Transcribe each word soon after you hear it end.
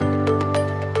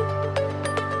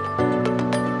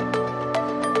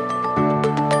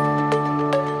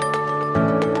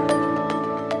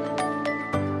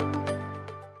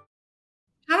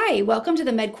Hi, welcome to the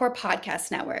MedCore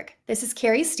Podcast Network. This is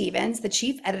Keri Stephens, the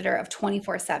Chief Editor of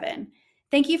 24/7.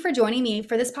 Thank you for joining me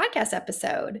for this podcast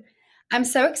episode. I'm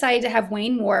so excited to have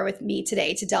Wayne Moore with me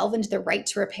today to delve into the right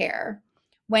to repair.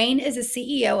 Wayne is the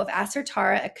CEO of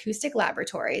Acertara Acoustic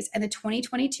Laboratories and the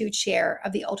 2022 chair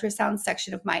of the ultrasound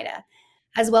section of MITA,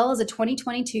 as well as a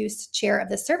 2022 chair of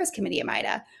the service committee at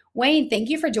MITA. Wayne, thank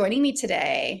you for joining me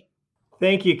today.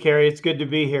 Thank you, Keri. It's good to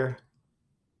be here.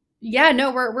 Yeah,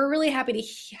 no, we're really happy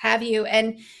to have you.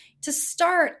 And to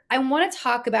start, I want to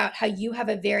talk about how you have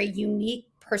a very unique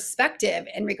perspective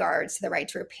in regards to the right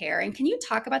to repair. And can you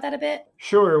talk about that a bit?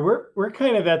 Sure. We're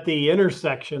kind of at the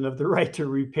intersection of the right to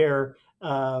repair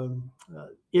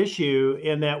issue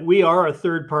in that we are a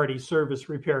third-party service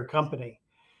repair company.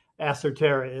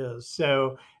 Acertara is.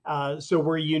 So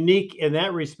we're unique in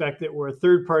that respect that we're a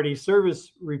third-party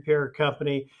service repair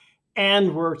company,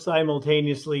 and we're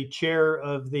simultaneously chair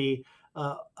of the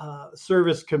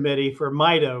service committee for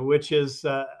MITA, which is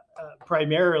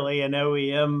primarily an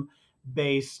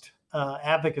OEM-based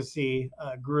advocacy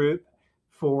group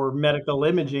for medical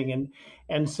imaging.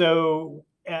 And so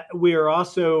we are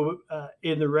also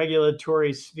in the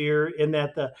regulatory sphere in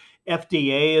that the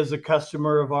FDA is a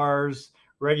customer of ours,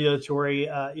 regulatory,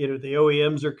 the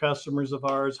OEMs are customers of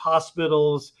ours,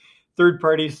 hospitals,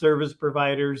 third-party service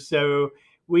providers. So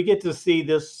we get to see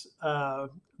this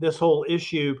whole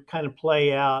issue kind of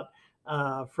play out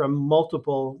from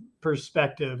multiple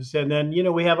perspectives. And then,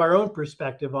 we have our own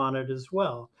perspective on it as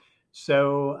well.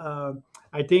 So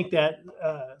I think that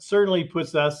certainly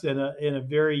puts us in a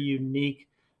very unique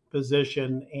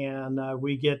position. And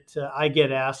I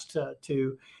get asked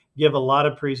to give a lot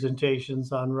of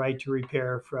presentations on right to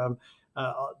repair from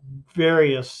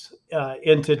various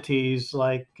entities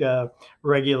like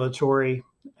regulatory,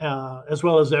 as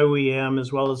well as OEM,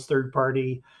 as well as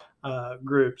third-party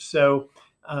groups. So,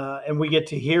 and we get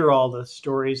to hear all the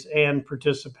stories and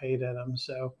participate in them.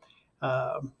 So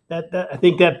that I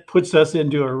think that puts us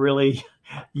into a really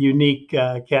unique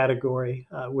category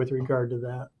with regard to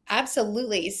that.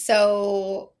 Absolutely.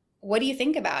 So what do you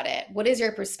think about it? What is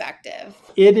your perspective?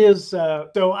 It is,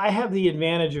 so I have the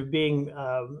advantage of being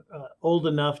old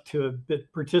enough to have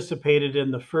participated in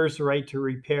the first right to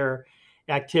repair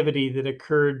activity that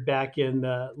occurred back in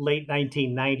the late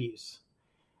 1990s.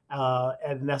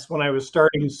 And that's when I was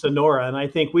starting Sonora. And I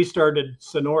think we started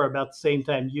Sonora about the same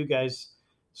time you guys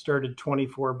started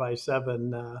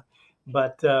 24/7.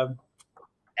 But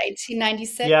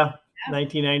 1996? Yeah,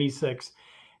 1996.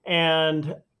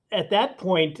 And at that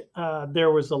point,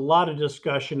 there was a lot of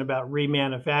discussion about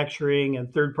remanufacturing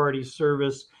and third-party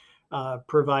service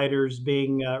providers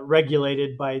being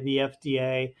regulated by the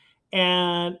FDA.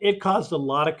 And it caused a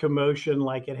lot of commotion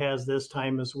like it has this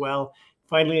time as well.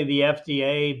 Finally, the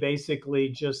FDA basically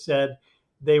just said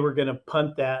they were going to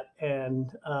punt that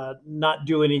and not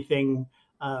do anything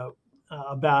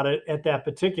about it at that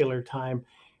particular time.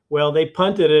 Well, they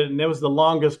punted it, and it was the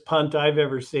longest punt I've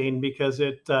ever seen because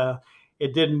it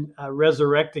didn't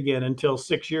resurrect again until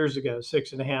 6 years ago,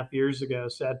 6.5 years ago.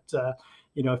 So that,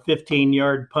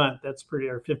 15-yard punt, that's pretty,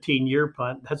 or 15-year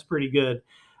punt, that's pretty good.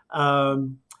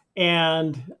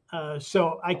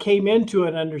 So I came into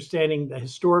it understanding the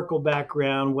historical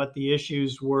background, what the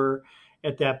issues were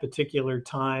at that particular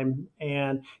time.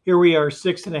 And here we are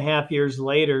 6.5 years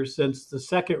later since the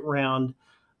second round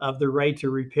of the right to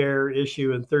repair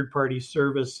issue and third-party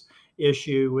service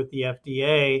issue with the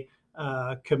FDA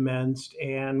commenced,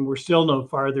 and we're still no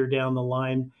farther down the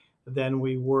line than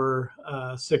we were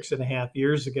 6.5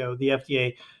 years ago. The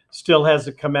FDA still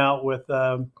hasn't come out with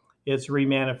its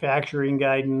remanufacturing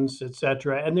guidance, et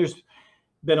cetera. And there's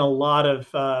been a lot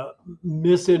of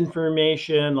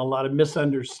misinformation, a lot of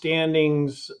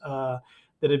misunderstandings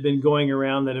that have been going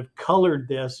around that have colored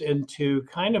this into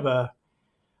kind of a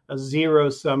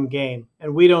zero-sum game.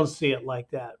 And we don't see it like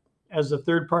that. As a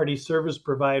third-party service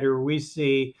provider, we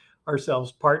see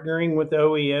ourselves partnering with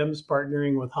OEMs,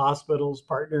 partnering with hospitals,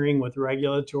 partnering with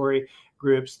regulatory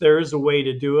groups. There is a way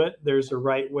to do it. There's a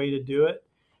right way to do it.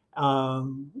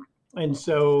 And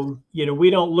so, we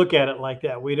don't look at it like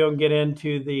that. We don't get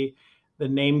into the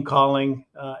name-calling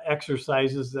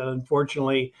exercises that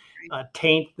unfortunately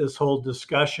taint this whole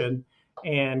discussion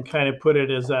and kind of put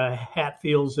it as a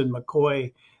Hatfields and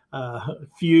McCoy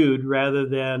feud rather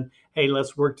than, hey,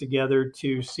 let's work together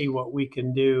to see what we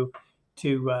can do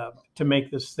to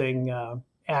make this thing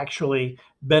actually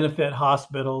benefit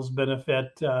hospitals,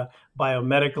 benefit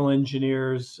biomedical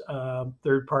engineers,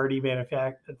 third-party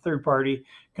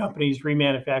companies,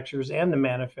 remanufacturers, and the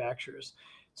manufacturers.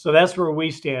 So that's where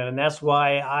we stand, and that's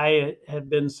why I have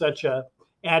been such a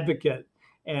advocate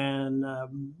and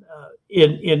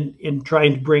in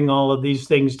trying to bring all of these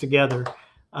things together,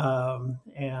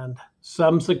 and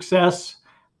some success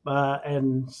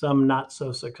and some not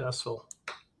so successful.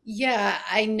 Yeah,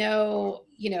 I know,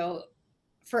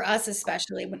 for us,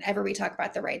 especially whenever we talk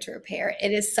about the right to repair,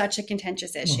 it is such a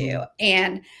contentious issue. Mm-hmm.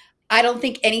 And I don't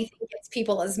think anything gets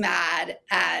people as mad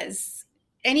as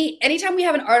anytime we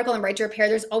have an article on right to repair,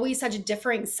 there's always such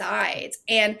differing sides.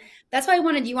 And that's why I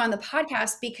wanted you on the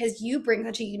podcast, because you bring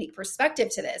such a unique perspective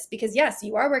to this. Because yes,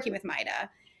 you are working with MITA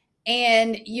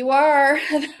and you are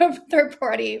the third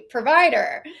party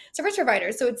provider, service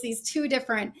provider. So it's these two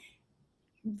different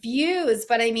views.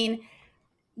 But I mean,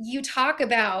 you talk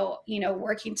about,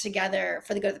 working together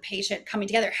for the good of the patient, coming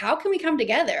together. How can we come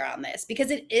together on this? Because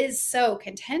it is so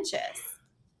contentious.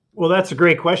 Well, that's a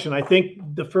great question. I think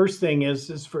the first thing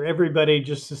is for everybody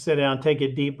just to sit down, take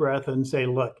a deep breath and say,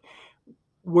 look,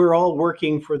 we're all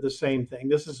working for the same thing.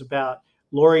 This is about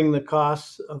lowering the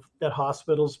costs that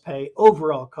hospitals pay,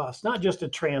 overall costs, not just a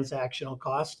transactional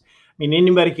cost. I mean,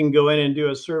 anybody can go in and do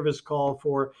a service call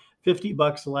for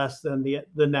 $50 less than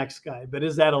the next guy, but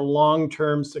is that a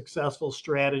long-term successful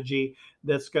strategy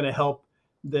that's going to help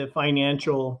the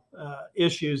financial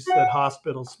issues that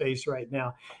hospitals face right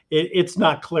now? It's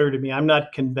not clear to me. I'm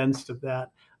not convinced of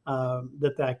that,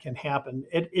 that can happen.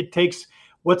 It takes,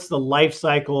 what's the life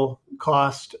cycle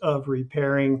cost of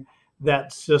repairing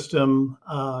that system?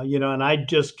 And I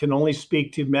just can only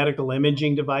speak to medical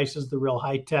imaging devices, the real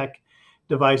high tech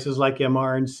devices like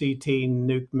MR and CT,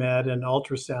 nuke med, and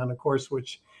ultrasound, of course,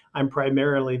 which I'm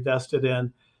primarily vested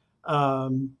in.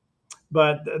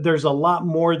 But there's a lot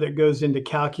more that goes into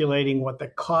calculating what the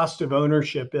cost of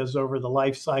ownership is over the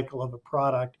life cycle of a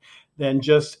product than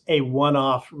just a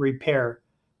one-off repair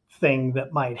thing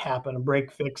that might happen, a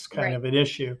break fix kind of an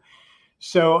issue.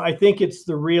 So I think it's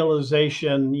the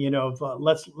realization, of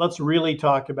let's really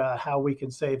talk about how we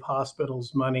can save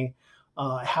hospitals money,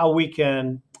 how we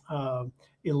can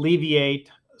alleviate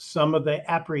some of the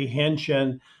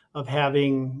apprehension of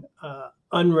having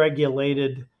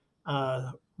unregulated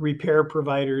repair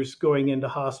providers going into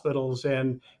hospitals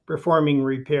and performing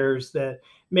repairs that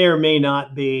may or may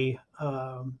not be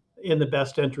in the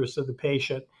best interest of the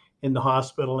patient in the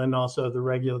hospital, and also the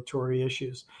regulatory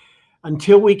issues.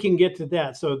 Until we can get to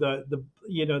that, so the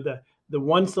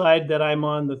one side that I'm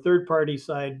on, the third party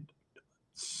side,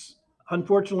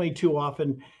 unfortunately too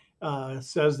often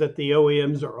says that the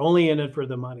OEMs are only in it for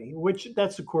the money, which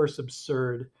that's of course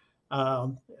absurd.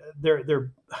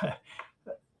 They're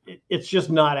it's just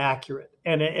not accurate,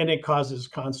 and it causes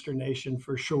consternation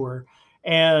for sure.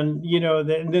 And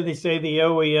then they say the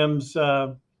OEMs,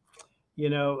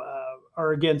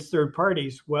 are against third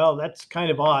parties. Well, that's kind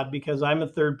of odd, because I'm a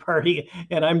third party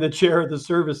and I'm the chair of the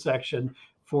service section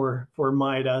for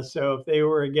MITA. So if they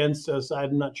were against us,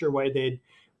 I'm not sure why they'd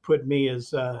put me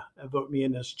as vote me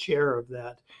in as chair of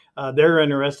that. They're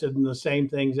interested in the same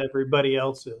things everybody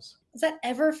else is. Does that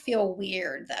ever feel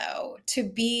weird, though, to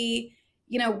be,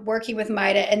 working with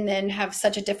MITA and then have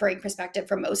such a differing perspective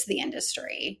from most of the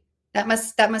industry? That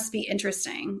must be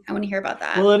interesting. I want to hear about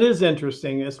that. Well, it is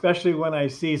interesting, especially when I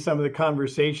see some of the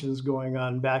conversations going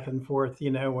on back and forth,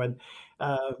 when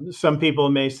some people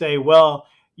may say, well,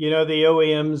 the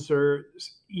OEMs are,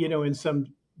 in some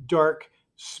dark,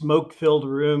 smoke-filled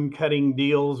room cutting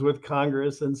deals with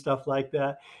Congress and stuff like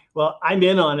that. Well, I'm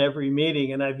in on every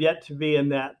meeting, and I've yet to be in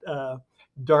that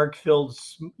dark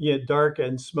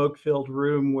and smoke-filled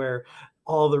room where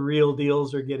all the real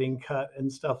deals are getting cut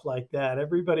and stuff like that.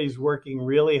 Everybody's working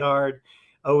really hard.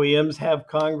 OEMs have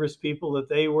Congress people that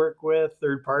they work with.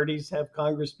 Third parties have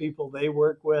Congress people they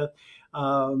work with.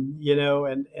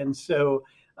 And so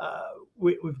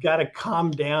we've got to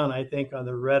calm down, I think, on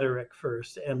the rhetoric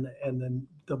first, and then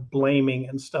the blaming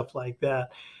and stuff like that.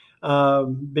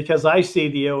 Because I see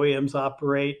the OEMs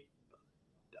operate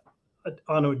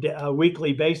on a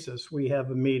weekly basis. We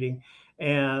have a meeting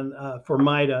and for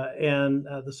MITA and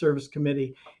the service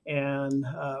committee, and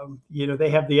they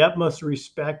have the utmost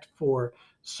respect for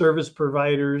service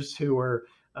providers who are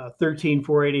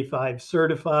 13485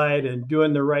 certified and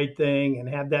doing the right thing and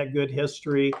have that good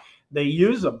history. They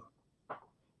use them,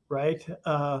 right?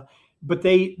 But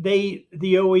the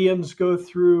OEMs go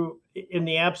through, in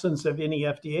the absence of any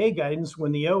FDA guidance,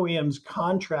 when the OEMs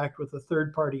contract with a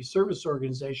third-party service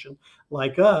organization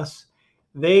like us,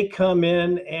 they come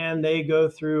in and they go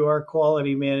through our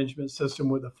quality management system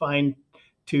with a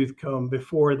fine-tooth comb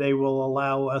before they will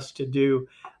allow us to do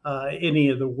any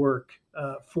of the work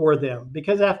for them.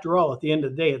 Because after all, at the end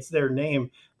of the day, it's their name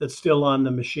that's still on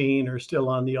the machine or still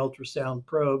on the ultrasound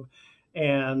probe,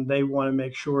 and they want to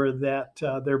make sure that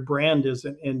their brand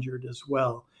isn't injured as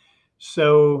well.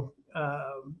 So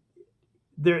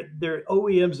their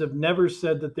OEMs have never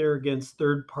said that they're against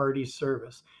third-party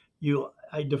service.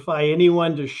 I defy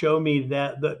anyone to show me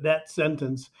that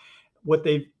sentence. What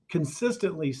they've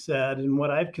consistently said, and what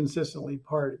I've consistently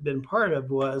been part of,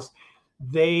 was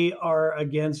they are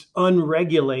against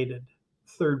unregulated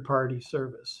third-party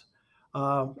service.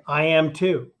 I am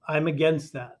too. I'm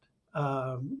against that.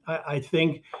 I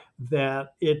think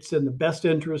that it's in the best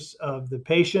interest of the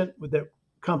patient that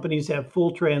companies have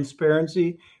full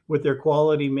transparency with their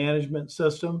quality management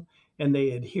system and they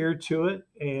adhere to it.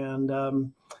 And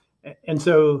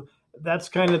so that's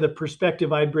kind of the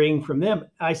perspective I bring from them.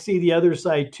 I see the other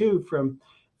side too from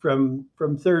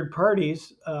third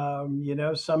parties.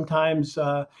 Sometimes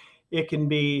it can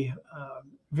be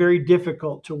very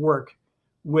difficult to work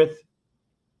with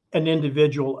an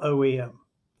individual OEM,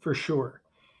 for sure.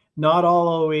 Not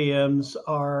all OEMs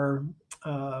are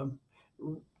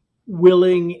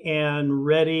willing and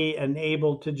ready and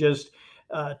able to just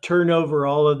turn over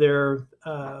all of their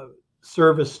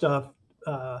service stuff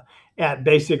at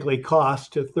basically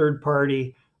cost to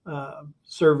third-party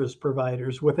service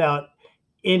providers without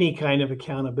any kind of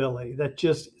accountability.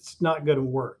 It's not going to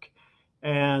work.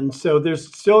 And so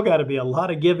there's still got to be a lot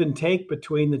of give and take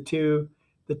between the two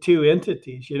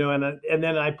entities, and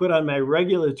then I put on my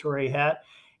regulatory hat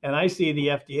and I see the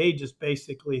FDA just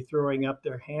basically throwing up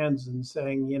their hands and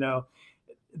saying,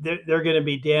 they're going to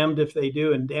be damned if they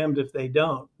do and damned if they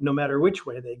don't, no matter which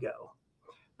way they go.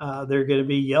 They're going to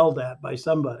be yelled at by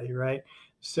somebody, right?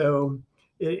 So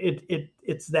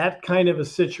it's that kind of a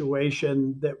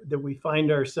situation that we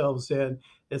find ourselves in.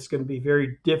 It's going to be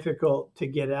very difficult to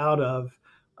get out of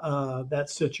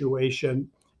that situation.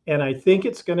 And I think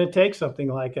it's going to take something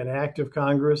like an act of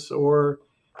Congress or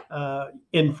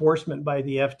enforcement by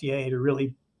the FDA to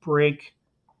really break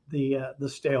the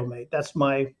stalemate. That's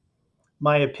my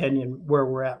opinion where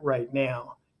we're at right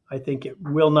now. I think it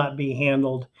will not be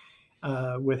handled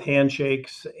with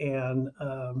handshakes, and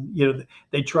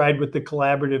they tried with the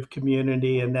collaborative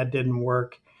community, and that didn't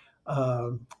work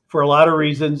for a lot of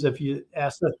reasons. If you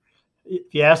ask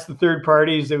the third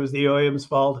parties, it was the OEM's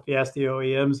fault. If you ask the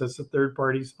OEMs, it's the third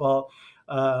party's fault.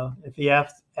 If you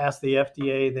ask the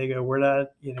FDA, they go, "We're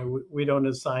not, we don't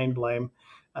assign blame."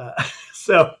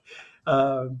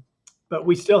 But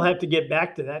we still have to get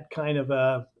back to that kind of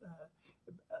a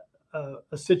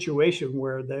situation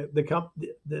where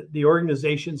the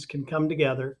organizations can come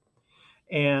together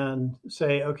and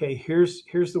say, "Okay, here's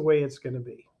the way it's going to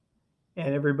be,"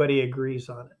 and everybody agrees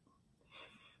on it.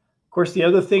 Of course, the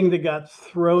other thing that got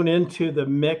thrown into the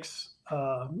mix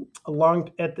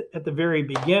along at the very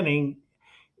beginning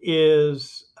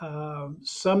is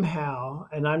somehow,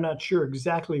 and I'm not sure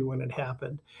exactly when it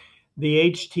happened,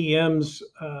 the HTMs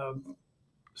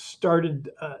started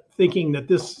thinking that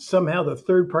somehow the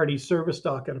third-party service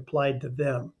docket applied to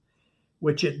them,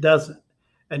 which it doesn't.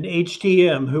 An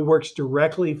HTM who works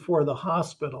directly for the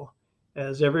hospital,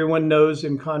 as everyone knows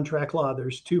in contract law,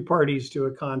 there's two parties to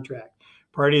a contract.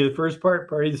 Party of the first part,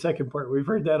 party of the second part. We've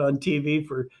heard that on TV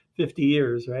for 50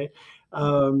 years, right?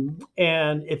 And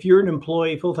if you're an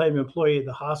employee, full-time employee of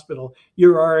the hospital,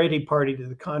 you're already party to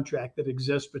the contract that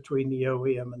exists between the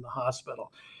OEM and the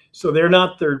hospital. So they're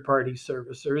not third-party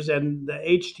servicers, and the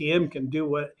HTM can do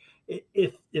what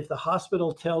if the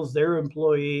hospital tells their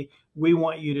employee, "We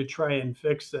want you to try and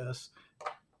fix this,"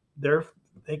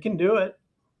 they can do it.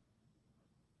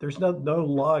 There's no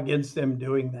law against them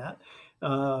doing that.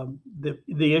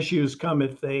 The issues come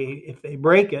if they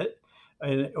break it,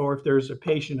 or if there's a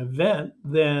patient event,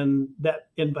 then that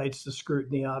invites the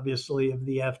scrutiny, obviously, of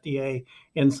the FDA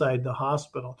inside the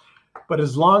hospital. But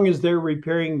as long as they're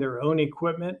repairing their own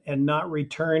equipment and not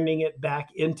returning it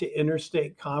back into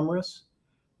interstate commerce,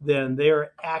 then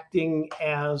they're acting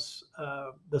as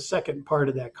the second part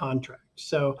of that contract.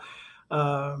 So,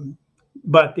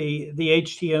 but the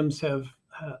HTMs have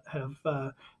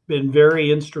been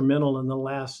very instrumental in the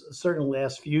last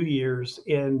few years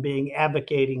in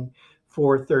advocating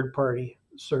for third-party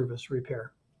service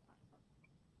repair.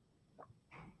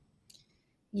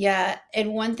 Yeah.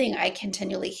 And one thing I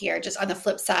continually hear, just on the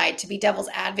flip side, to be devil's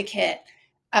advocate,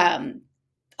 a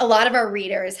lot of our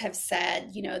readers have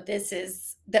said, this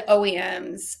is the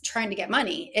OEMs trying to get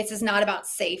money. This is not about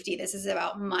safety. This is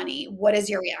about money. What is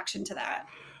your reaction to that?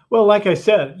 Well, like I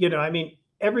said,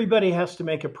 everybody has to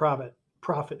make a profit.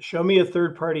 Show me a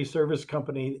third-party service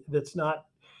company that's not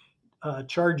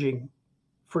charging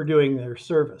for doing their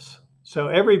service. So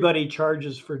everybody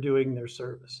charges for doing their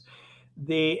service.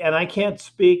 And I can't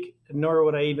speak, nor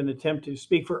would I even attempt to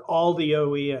speak for all the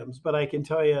OEMs, but I can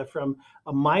tell you from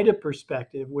a MITA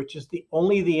perspective, which is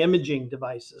only the imaging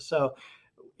devices. So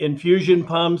infusion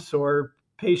pumps or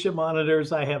patient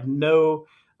monitors, I have no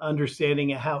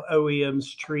understanding of how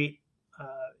OEMs treat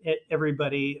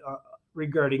everybody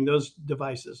regarding those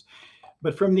devices.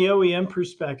 But from the OEM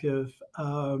perspective,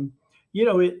 you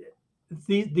know,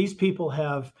 these people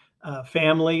have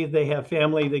family. They have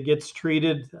family that gets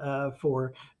treated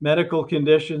for medical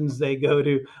conditions. They go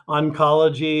to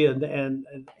oncology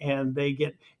and they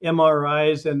get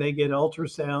MRIs and they get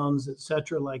ultrasounds, et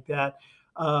cetera, like that.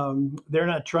 They're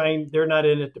not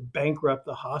in it to bankrupt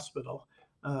the hospital.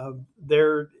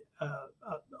 They're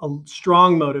a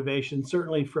strong motivation,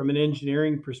 certainly from an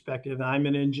engineering perspective. I'm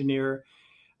an engineer,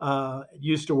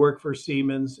 used to work for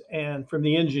Siemens. And from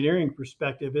the engineering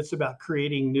perspective, it's about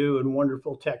creating new and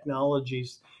wonderful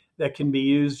technologies that can be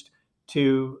used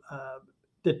to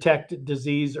detect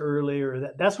disease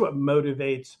earlier. That's what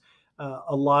motivates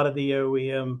a lot of the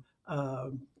OEM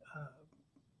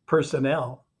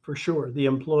personnel, for sure, the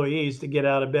employees, to get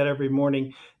out of bed every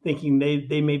morning thinking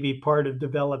they may be part of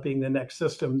developing the next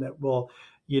system that will,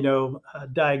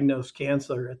 diagnose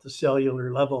cancer at the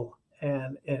cellular level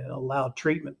and allow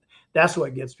treatment. That's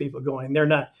what gets people going. They're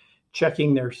not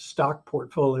checking their stock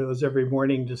portfolios every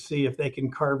morning to see if they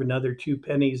can carve another 2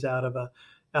 pennies out of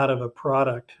a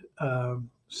product.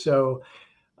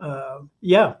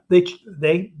 Yeah,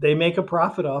 they make a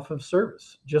profit off of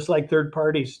service, just like third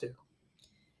parties do.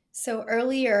 So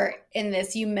earlier in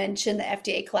this, you mentioned the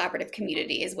FDA collaborative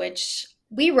communities, which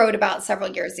we wrote about several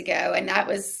years ago. And that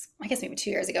was, I guess, maybe 2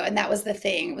 years ago. And that was the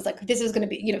thing. It was like, this is going to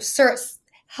be,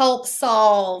 help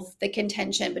solve the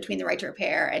contention between the right to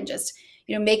repair and just,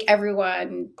 make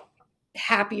everyone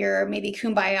happier, maybe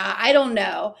kumbaya. I don't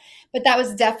know. But that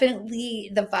was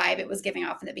definitely the vibe it was giving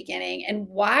off in the beginning. And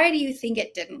why do you think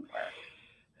it didn't work?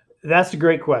 That's a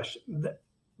great question.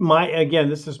 Again,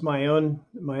 this is my own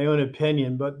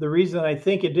opinion, but the reason I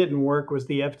think it didn't work was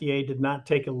the FDA did not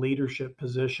take a leadership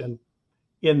position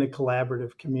in the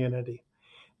collaborative community.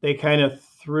 They kind of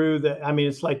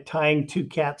it's like tying 2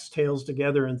 cats' tails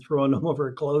together and throwing them over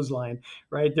a clothesline,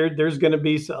 right? There's going to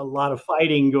be a lot of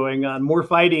fighting going on, more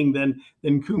fighting than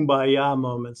kumbaya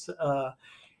moments.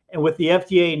 And with the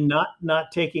FDA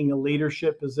not taking a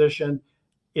leadership position,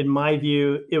 in my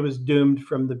view, it was doomed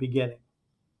from the beginning.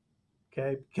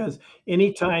 Okay, because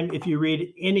anytime, if you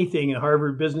read anything in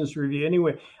Harvard Business Review,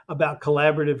 anyway, about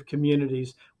collaborative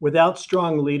communities, without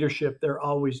strong leadership, they're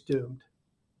always doomed.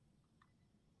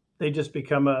 They just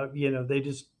become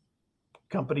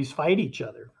companies fight each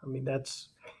other. I mean, that's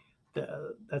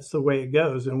the way it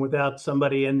goes. And without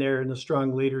somebody in there in a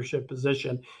strong leadership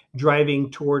position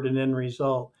driving toward an end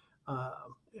result,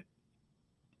 it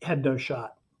had no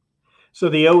shot. So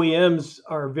the OEMs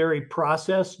are very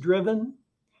process driven.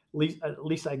 At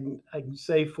least I can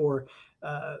say for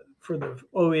the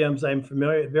OEMs I'm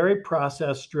familiar, very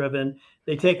process driven.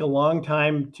 They take a long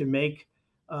time to make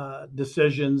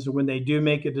decisions. When they do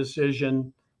make a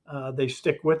decision, they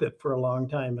stick with it for a long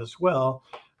time as well.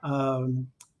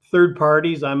 Third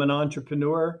parties, I'm an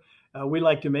entrepreneur. We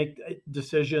like to make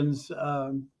decisions,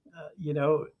 in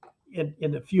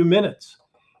a few minutes.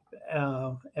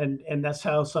 And that's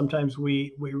how sometimes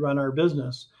we run our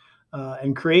business.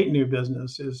 And create new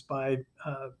business is by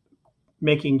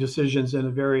making decisions in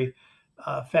a very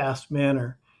fast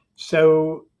manner.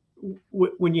 So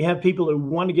when you have people who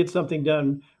want to get something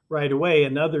done right away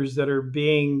and others that are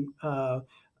being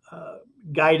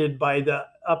guided by the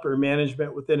upper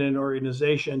management within an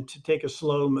organization to take a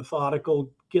slow,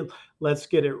 methodical, let's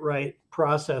get it right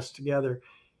process together,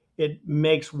 it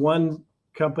makes one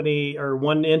company or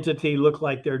one entity look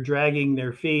like they're dragging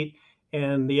their feet,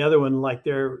 and the other one like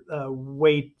they're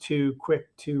way too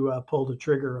quick to pull the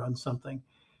trigger on something.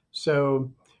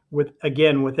 So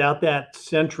without that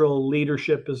central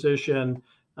leadership position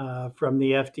from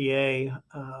the FDA,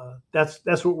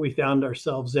 that's what we found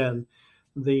ourselves in.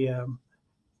 The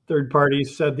third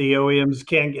parties said the OEMs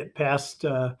can't get past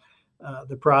the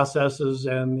processes,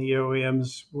 and the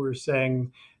OEMs were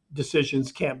saying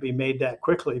decisions can't be made that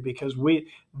quickly because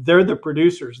they're the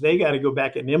producers. They got to go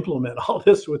back and implement all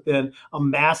this within a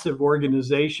massive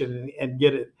organization and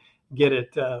get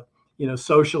it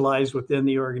socialized within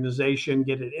the organization,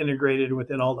 get it integrated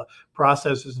within all the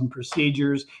processes and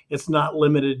procedures. It's not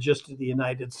limited just to the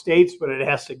United States, but it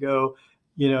has to go,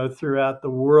 throughout the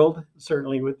world,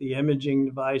 certainly with the imaging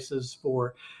devices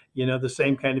for, the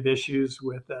same kind of issues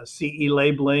with CE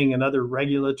labeling and other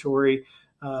regulatory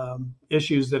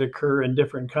issues that occur in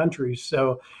different countries.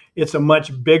 So it's a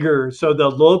much bigger, so the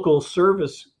local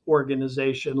service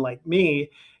organization like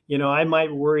me, I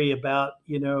might worry about,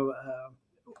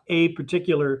 a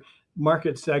particular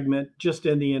market segment just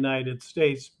in the United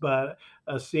States, but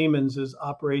Siemens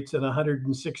operates in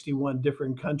 161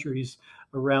 different countries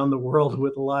around the world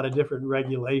with a lot of different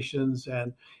regulations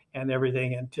and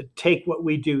everything. And to take what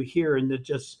we do here and to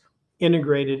just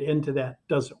integrate it into that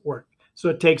doesn't work. So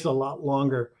it takes a lot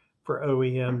longer for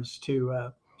OEMs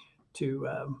to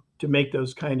make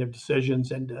those kind of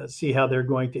decisions and see how they're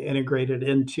going to integrate it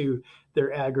into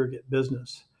their aggregate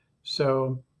business.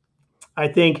 So I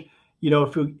think,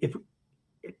 if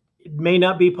it may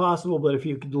not be possible, but if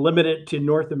you could limit it to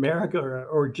North America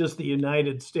or just the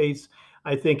United States,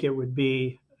 I think it would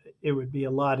be a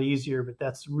lot easier. But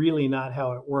that's really not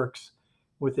how it works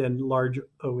within large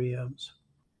OEMs.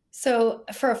 So,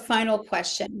 for a final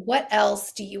question, what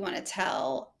else do you want to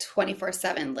tell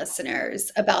 24/7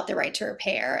 listeners about the right to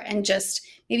repair and just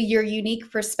maybe your unique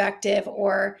perspective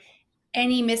or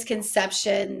any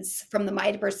misconceptions from the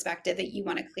MITA perspective that you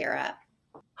want to clear up?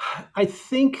 I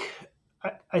think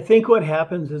I think what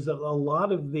happens is that a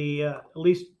lot of the, at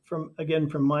least from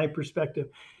my perspective,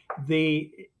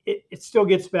 it still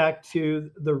gets back to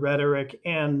the rhetoric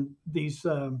and these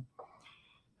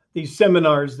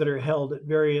seminars that are held at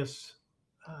various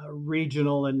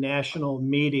regional and national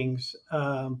meetings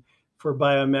for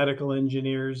biomedical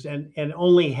engineers, and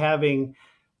only having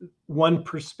one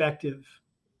perspective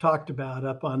talked about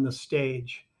up on the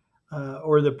stage,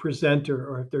 or the presenter,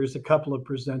 or if there's a couple of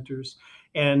presenters,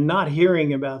 and not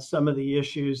hearing about some of the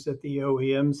issues that the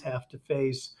OEMs have to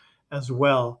face as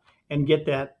well, and get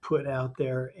that put out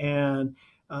there. And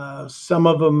some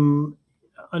of them,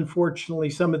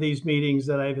 unfortunately, some of these meetings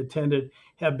that I've attended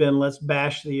have been, let's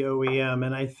bash the OEM.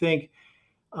 And I think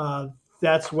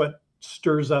that's what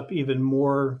stirs up even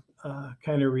more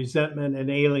kind of resentment and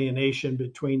alienation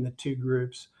between the two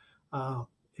groups.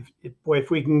 If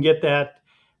we can get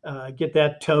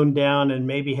that toned down and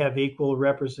maybe have equal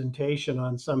representation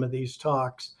on some of these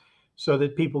talks so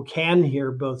that people can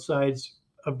hear both sides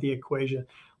of the equation.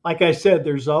 Like I said,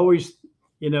 there's always,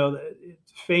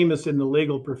 it's famous in the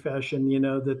legal profession,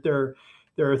 that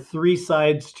there are three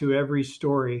sides to every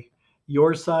story: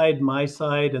 your side, my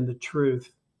side, and the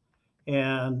truth.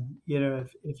 And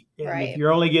if Right.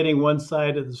 you're only getting one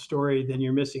side of the story, then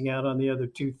you're missing out on the other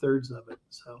 2/3 of it.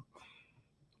 So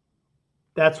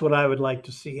that's what I would like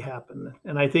to see happen,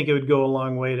 and I think it would go a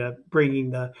long way to bringing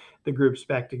the groups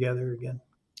back together again.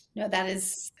 No, that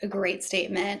is a great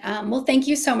statement. Well, thank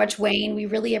you so much, Wayne. We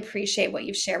really appreciate what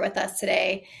you've shared with us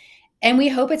today. And we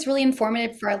hope it's really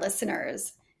informative for our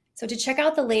listeners. So to check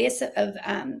out the latest of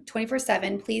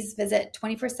 24/7, please visit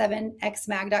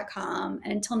 247xmag.com.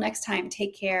 And until next time,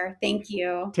 take care. Thank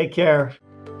you. Take care.